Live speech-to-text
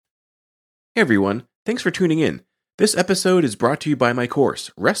Hey everyone, thanks for tuning in. This episode is brought to you by my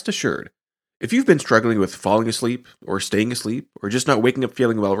course, Rest Assured. If you've been struggling with falling asleep, or staying asleep, or just not waking up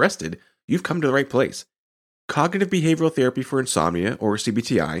feeling well rested, you've come to the right place. Cognitive behavioral therapy for insomnia, or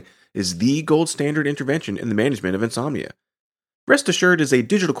CBTI, is the gold standard intervention in the management of insomnia. Rest Assured is a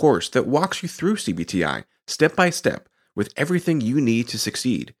digital course that walks you through CBTI, step by step, with everything you need to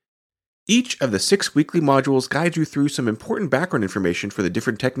succeed. Each of the 6 weekly modules guides you through some important background information for the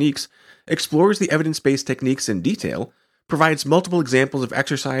different techniques, explores the evidence-based techniques in detail, provides multiple examples of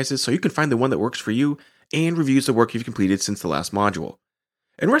exercises so you can find the one that works for you, and reviews the work you've completed since the last module.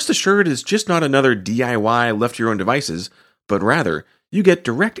 And Rest Assured is just not another DIY left to your own devices, but rather, you get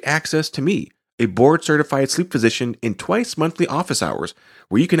direct access to me, a board-certified sleep physician, in twice monthly office hours,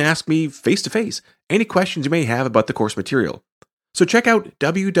 where you can ask me face-to-face any questions you may have about the course material. So check out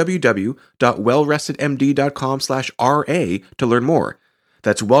www.wellrestedmd.com/RA to learn more.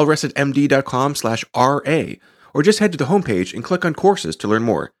 That's wellrestedmd.com/RA, or just head to the homepage and click on courses to learn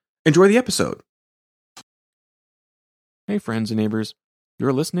more. Enjoy the episode. Hey friends and neighbors,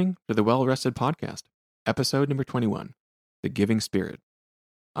 you're listening to the Well Rested Podcast, episode number 21, The Giving Spirit.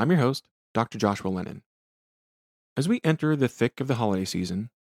 I'm your host, Dr. Joshua Lennon. As we enter the thick of the holiday season,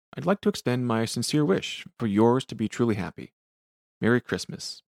 I'd like to extend my sincere wish for yours to be truly happy. Merry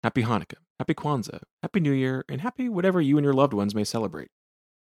Christmas, Happy Hanukkah, Happy Kwanzaa, Happy New Year, and happy whatever you and your loved ones may celebrate.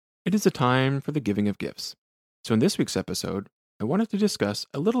 It is a time for the giving of gifts. So in this week's episode, I wanted to discuss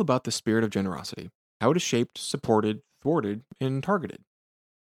a little about the spirit of generosity, how it is shaped, supported, thwarted, and targeted.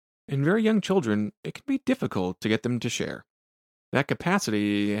 In very young children, it can be difficult to get them to share. That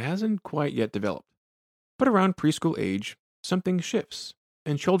capacity hasn't quite yet developed. But around preschool age, something shifts,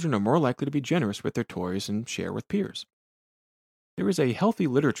 and children are more likely to be generous with their toys and share with peers. There is a healthy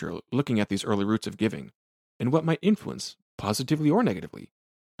literature looking at these early roots of giving, and what might influence, positively or negatively,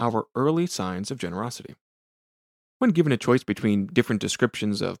 our early signs of generosity. When given a choice between different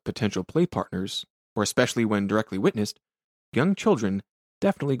descriptions of potential play partners, or especially when directly witnessed, young children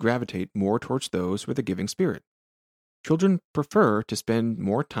definitely gravitate more towards those with a giving spirit. Children prefer to spend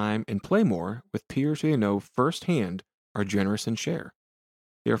more time and play more with peers who they know firsthand are generous and share.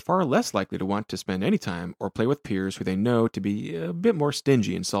 They are far less likely to want to spend any time or play with peers who they know to be a bit more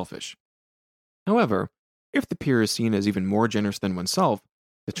stingy and selfish. However, if the peer is seen as even more generous than oneself,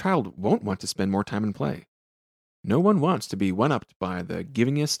 the child won't want to spend more time and play. No one wants to be one-upped by the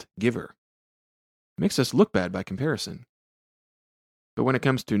givingest giver. It makes us look bad by comparison. But when it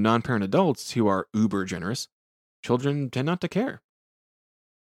comes to non-parent adults who are uber generous, children tend not to care.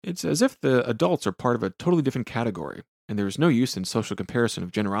 It's as if the adults are part of a totally different category, and there is no use in social comparison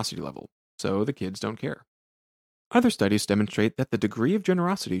of generosity level, so the kids don't care. Other studies demonstrate that the degree of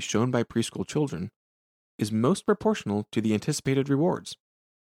generosity shown by preschool children is most proportional to the anticipated rewards,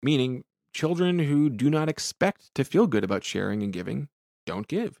 meaning children who do not expect to feel good about sharing and giving don't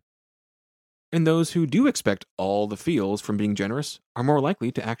give. And those who do expect all the feels from being generous are more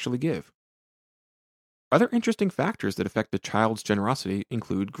likely to actually give. Other interesting factors that affect a child's generosity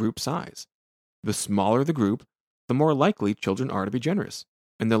include group size. The smaller the group, the more likely children are to be generous,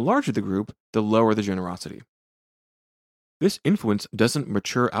 and the larger the group, the lower the generosity. This influence doesn't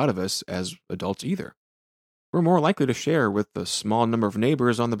mature out of us as adults either. We're more likely to share with the small number of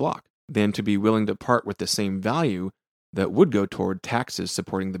neighbors on the block than to be willing to part with the same value that would go toward taxes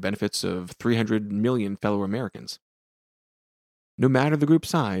supporting the benefits of 300 million fellow Americans. No matter the group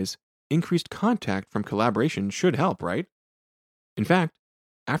size, increased contact from collaboration should help, right? In fact,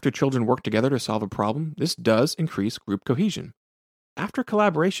 after children work together to solve a problem, this does increase group cohesion. After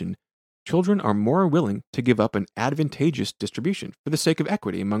collaboration, children are more willing to give up an advantageous distribution for the sake of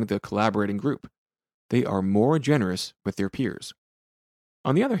equity among the collaborating group. They are more generous with their peers.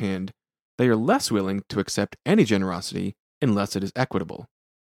 On the other hand, they are less willing to accept any generosity unless it is equitable.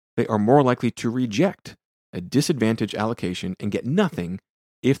 They are more likely to reject a disadvantage allocation and get nothing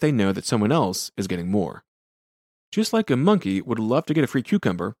if they know that someone else is getting more. Just like a monkey would love to get a free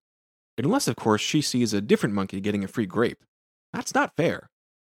cucumber, unless of course she sees a different monkey getting a free grape. That's not fair.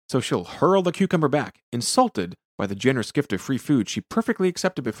 So she'll hurl the cucumber back, insulted by the generous gift of free food she perfectly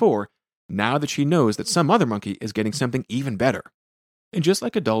accepted before, now that she knows that some other monkey is getting something even better. And just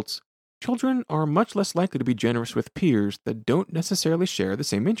like adults, children are much less likely to be generous with peers that don't necessarily share the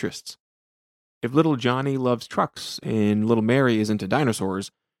same interests. If little Johnny loves trucks and little Mary is into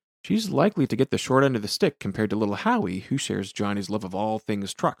dinosaurs, she's likely to get the short end of the stick compared to little Howie, who shares Johnny's love of all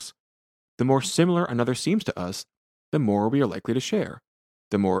things trucks. The more similar another seems to us, the more we are likely to share.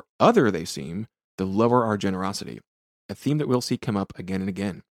 The more other they seem, the lower our generosity, a theme that we'll see come up again and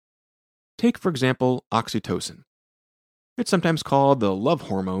again. Take, for example, oxytocin. It's sometimes called the love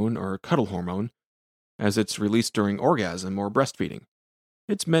hormone or cuddle hormone, as it's released during orgasm or breastfeeding.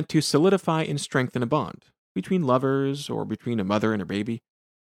 It's meant to solidify and strengthen a bond between lovers or between a mother and her baby.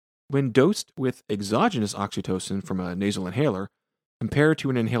 When dosed with exogenous oxytocin from a nasal inhaler, compared to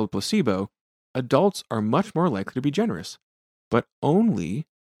an inhaled placebo, adults are much more likely to be generous, but only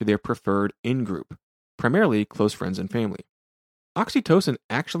to their preferred in-group, primarily close friends and family. Oxytocin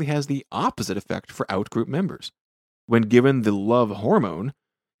actually has the opposite effect for out-group members. When given the love hormone,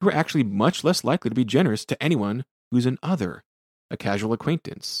 you are actually much less likely to be generous to anyone who's an other, a casual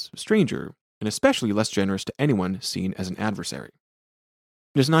acquaintance, a stranger, and especially less generous to anyone seen as an adversary.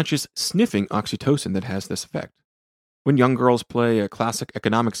 It is not just sniffing oxytocin that has this effect. When young girls play a classic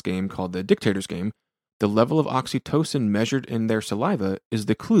economics game called the Dictator's Game, the level of oxytocin measured in their saliva is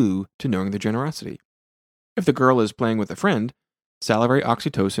the clue to knowing their generosity. If the girl is playing with a friend, salivary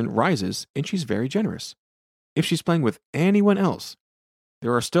oxytocin rises and she's very generous. If she's playing with anyone else,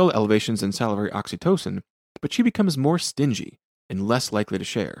 there are still elevations in salivary oxytocin, but she becomes more stingy and less likely to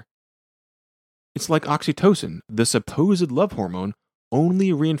share. It's like oxytocin, the supposed love hormone,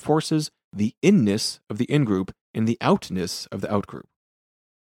 only reinforces the inness of the in-group and the outness of the outgroup.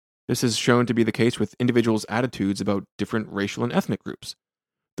 This is shown to be the case with individuals' attitudes about different racial and ethnic groups.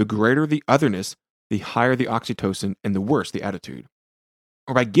 The greater the otherness, the higher the oxytocin and the worse the attitude.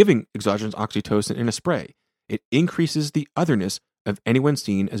 Or by giving exogenous oxytocin in a spray, it increases the otherness of anyone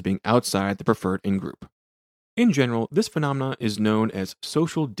seen as being outside the preferred in-group. In general, this phenomenon is known as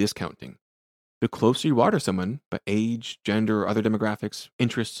social discounting. The closer you are to someone, by age, gender, or other demographics,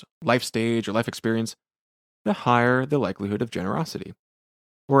 interests, life stage, or life experience, the higher the likelihood of generosity.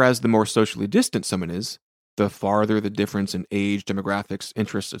 Whereas the more socially distant someone is, the farther the difference in age, demographics,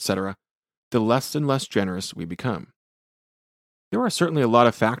 interests, etc., the less and less generous we become. There are certainly a lot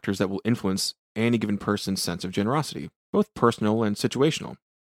of factors that will influence any given person's sense of generosity, both personal and situational.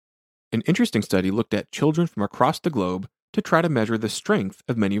 An interesting study looked at children from across the globe to try to measure the strength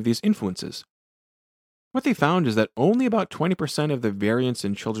of many of these influences. What they found is that only about 20% of the variance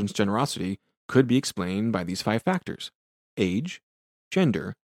in children's generosity could be explained by these 5 factors: age,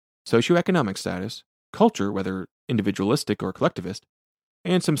 gender, socioeconomic status, culture, whether individualistic or collectivist,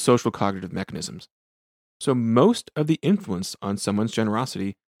 and some social cognitive mechanisms. So most of the influence on someone's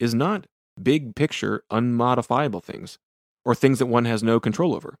generosity is not big picture, unmodifiable things, or things that one has no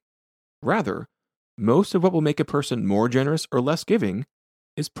control over. Rather, most of what will make a person more generous or less giving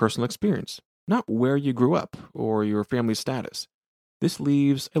is personal experience, not where you grew up or your family status. This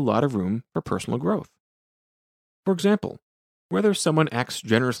leaves a lot of room for personal growth. For example, whether someone acts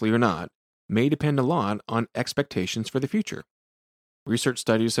generously or not may depend a lot on expectations for the future. Research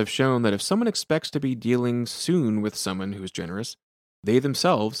studies have shown that if someone expects to be dealing soon with someone who is generous, they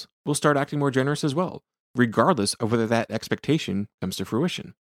themselves will start acting more generous as well, regardless of whether that expectation comes to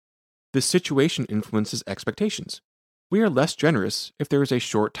fruition. The situation influences expectations. We are less generous if there is a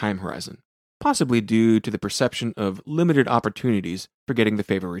short time horizon, possibly due to the perception of limited opportunities for getting the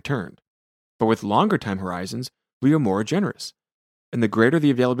favor returned. But with longer time horizons, we are more generous. And the greater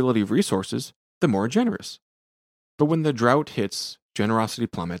the availability of resources, the more generous. But when the drought hits, generosity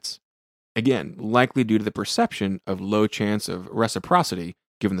plummets, again, likely due to the perception of low chance of reciprocity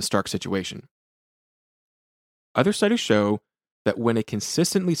given the stark situation. Other studies show that when a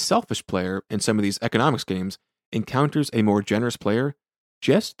consistently selfish player in some of these economics games encounters a more generous player,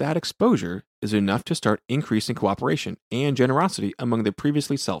 just that exposure is enough to start increasing cooperation and generosity among the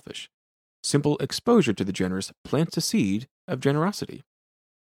previously selfish. Simple exposure to the generous plants a seed of generosity.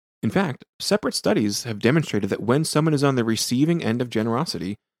 In fact, separate studies have demonstrated that when someone is on the receiving end of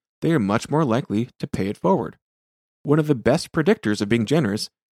generosity, they are much more likely to pay it forward. One of the best predictors of being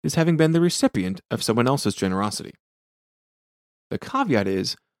generous is having been the recipient of someone else's generosity. The caveat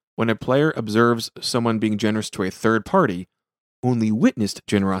is, when a player observes someone being generous to a third party, only witnessed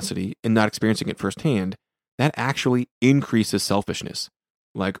generosity and not experiencing it firsthand, that actually increases selfishness,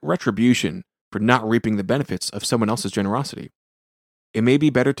 like retribution for not reaping the benefits of someone else's generosity. It may be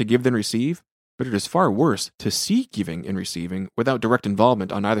better to give than receive, but it is far worse to see giving and receiving without direct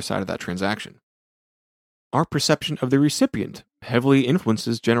involvement on either side of that transaction. Our perception of the recipient heavily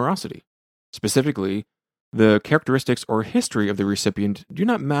influences generosity. Specifically, the characteristics or history of the recipient do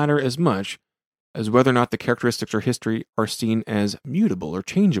not matter as much as whether or not the characteristics or history are seen as mutable or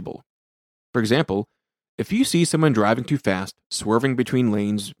changeable. For example, if you see someone driving too fast, swerving between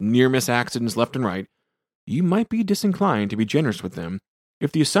lanes, near-miss accidents left and right, you might be disinclined to be generous with them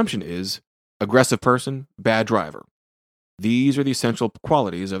if the assumption is aggressive person, bad driver. These are the essential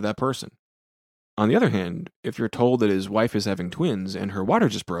qualities of that person. On the other hand, if you're told that his wife is having twins and her water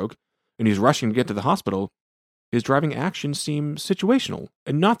just broke and he's rushing to get to the hospital, his driving actions seem situational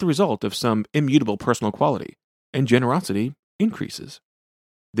and not the result of some immutable personal quality, and generosity increases.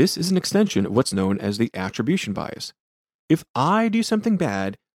 This is an extension of what's known as the attribution bias. If I do something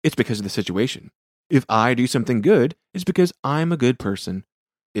bad, it's because of the situation. If I do something good, it's because I'm a good person.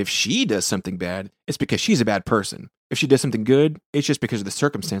 If she does something bad, it's because she's a bad person. If she does something good, it's just because of the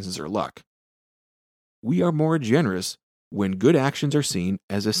circumstances or luck. We are more generous when good actions are seen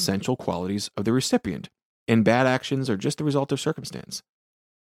as essential qualities of the recipient, and bad actions are just the result of circumstance.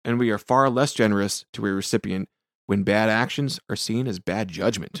 And we are far less generous to a recipient when bad actions are seen as bad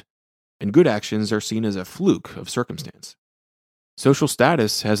judgment, and good actions are seen as a fluke of circumstance. Social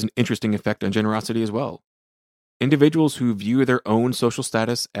status has an interesting effect on generosity as well. Individuals who view their own social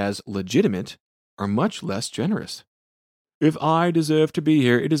status as legitimate are much less generous. If I deserve to be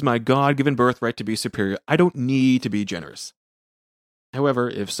here, it is my God-given birthright to be superior. I don't need to be generous. However,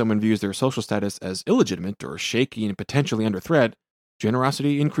 if someone views their social status as illegitimate or shaky and potentially under threat,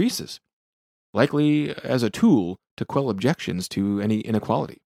 generosity increases, likely as a tool to quell objections to any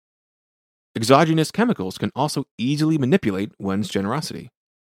inequality. Exogenous chemicals can also easily manipulate one's generosity.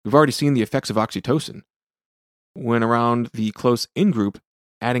 We've already seen the effects of oxytocin. When around the close in-group,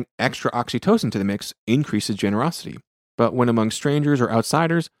 adding extra oxytocin to the mix increases generosity. But when among strangers or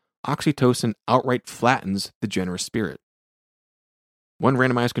outsiders, oxytocin outright flattens the generous spirit. One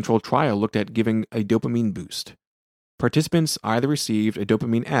randomized controlled trial looked at giving a dopamine boost. Participants either received a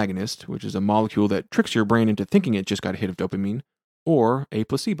dopamine agonist, which is a molecule that tricks your brain into thinking it just got a hit of dopamine, or a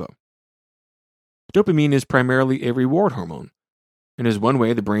placebo. Dopamine is primarily a reward hormone, and is one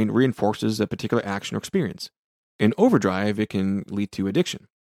way the brain reinforces a particular action or experience. In overdrive, it can lead to addiction.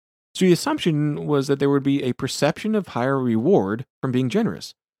 So the assumption was that there would be a perception of higher reward from being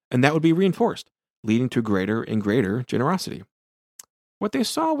generous, and that would be reinforced, leading to greater and greater generosity. What they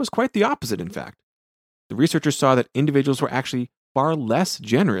saw was quite the opposite, in fact. The researchers saw that individuals were actually far less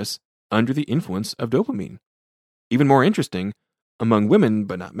generous under the influence of dopamine. Even more interesting, among women,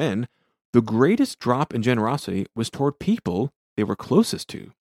 but not men, the greatest drop in generosity was toward people they were closest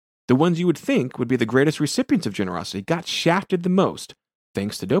to. The ones you would think would be the greatest recipients of generosity got shafted the most,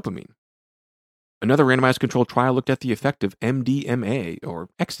 thanks to dopamine. Another randomized controlled trial looked at the effect of MDMA, or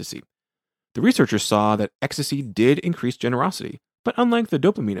ecstasy. The researchers saw that ecstasy did increase generosity, but unlike the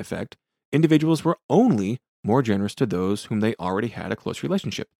dopamine effect, individuals were only more generous to those whom they already had a close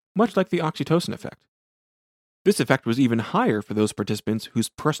relationship, much like the oxytocin effect. This effect was even higher for those participants whose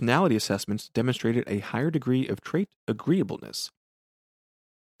personality assessments demonstrated a higher degree of trait agreeableness.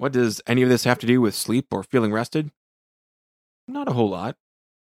 What does any of this have to do with sleep or feeling rested? Not a whole lot,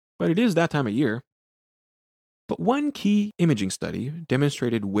 but it is that time of year. But one key imaging study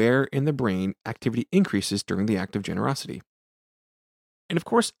demonstrated where in the brain activity increases during the act of generosity. And of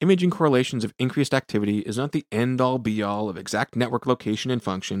course, imaging correlations of increased activity is not the end-all be-all of exact network location and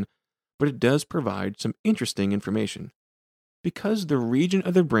function, but it does provide some interesting information. Because the region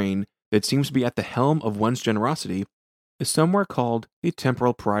of the brain that seems to be at the helm of one's generosity is somewhere called the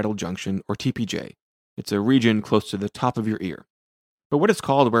temporal parietal junction, or TPJ. It's a region close to the top of your ear. But what it's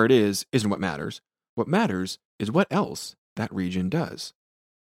called where it is isn't what matters. What matters is what else that region does.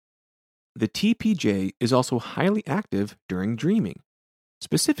 The TPJ is also highly active during dreaming,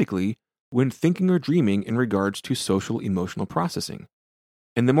 specifically when thinking or dreaming in regards to social emotional processing.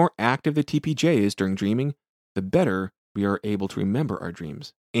 And the more active the TPJ is during dreaming, the better we are able to remember our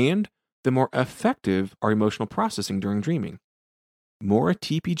dreams, and the more effective our emotional processing during dreaming. More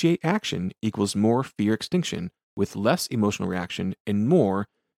TPJ action equals more fear extinction with less emotional reaction and more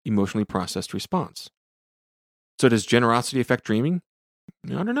emotionally processed response. So does generosity affect dreaming?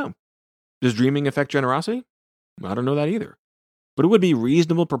 I don't know. Does dreaming affect generosity? I don't know that either. But it would be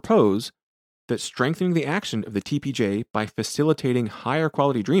reasonable to propose that strengthening the action of the TPJ by facilitating higher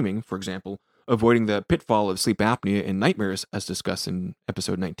quality dreaming, for example, avoiding the pitfall of sleep apnea and nightmares as discussed in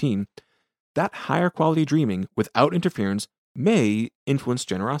episode 19, that higher quality dreaming without interference may influence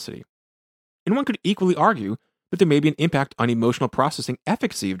generosity. And one could equally argue that there may be an impact on emotional processing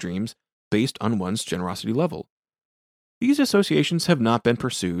efficacy of dreams based on one's generosity level. These associations have not been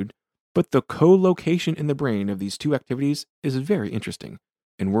pursued, but the co-location in the brain of these two activities is very interesting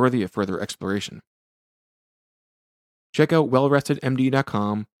and worthy of further exploration. Check out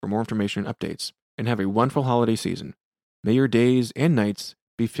wellrestedmd.com for more information and updates, and have a wonderful holiday season. May your days and nights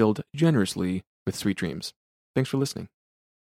be filled generously with sweet dreams. Thanks for listening.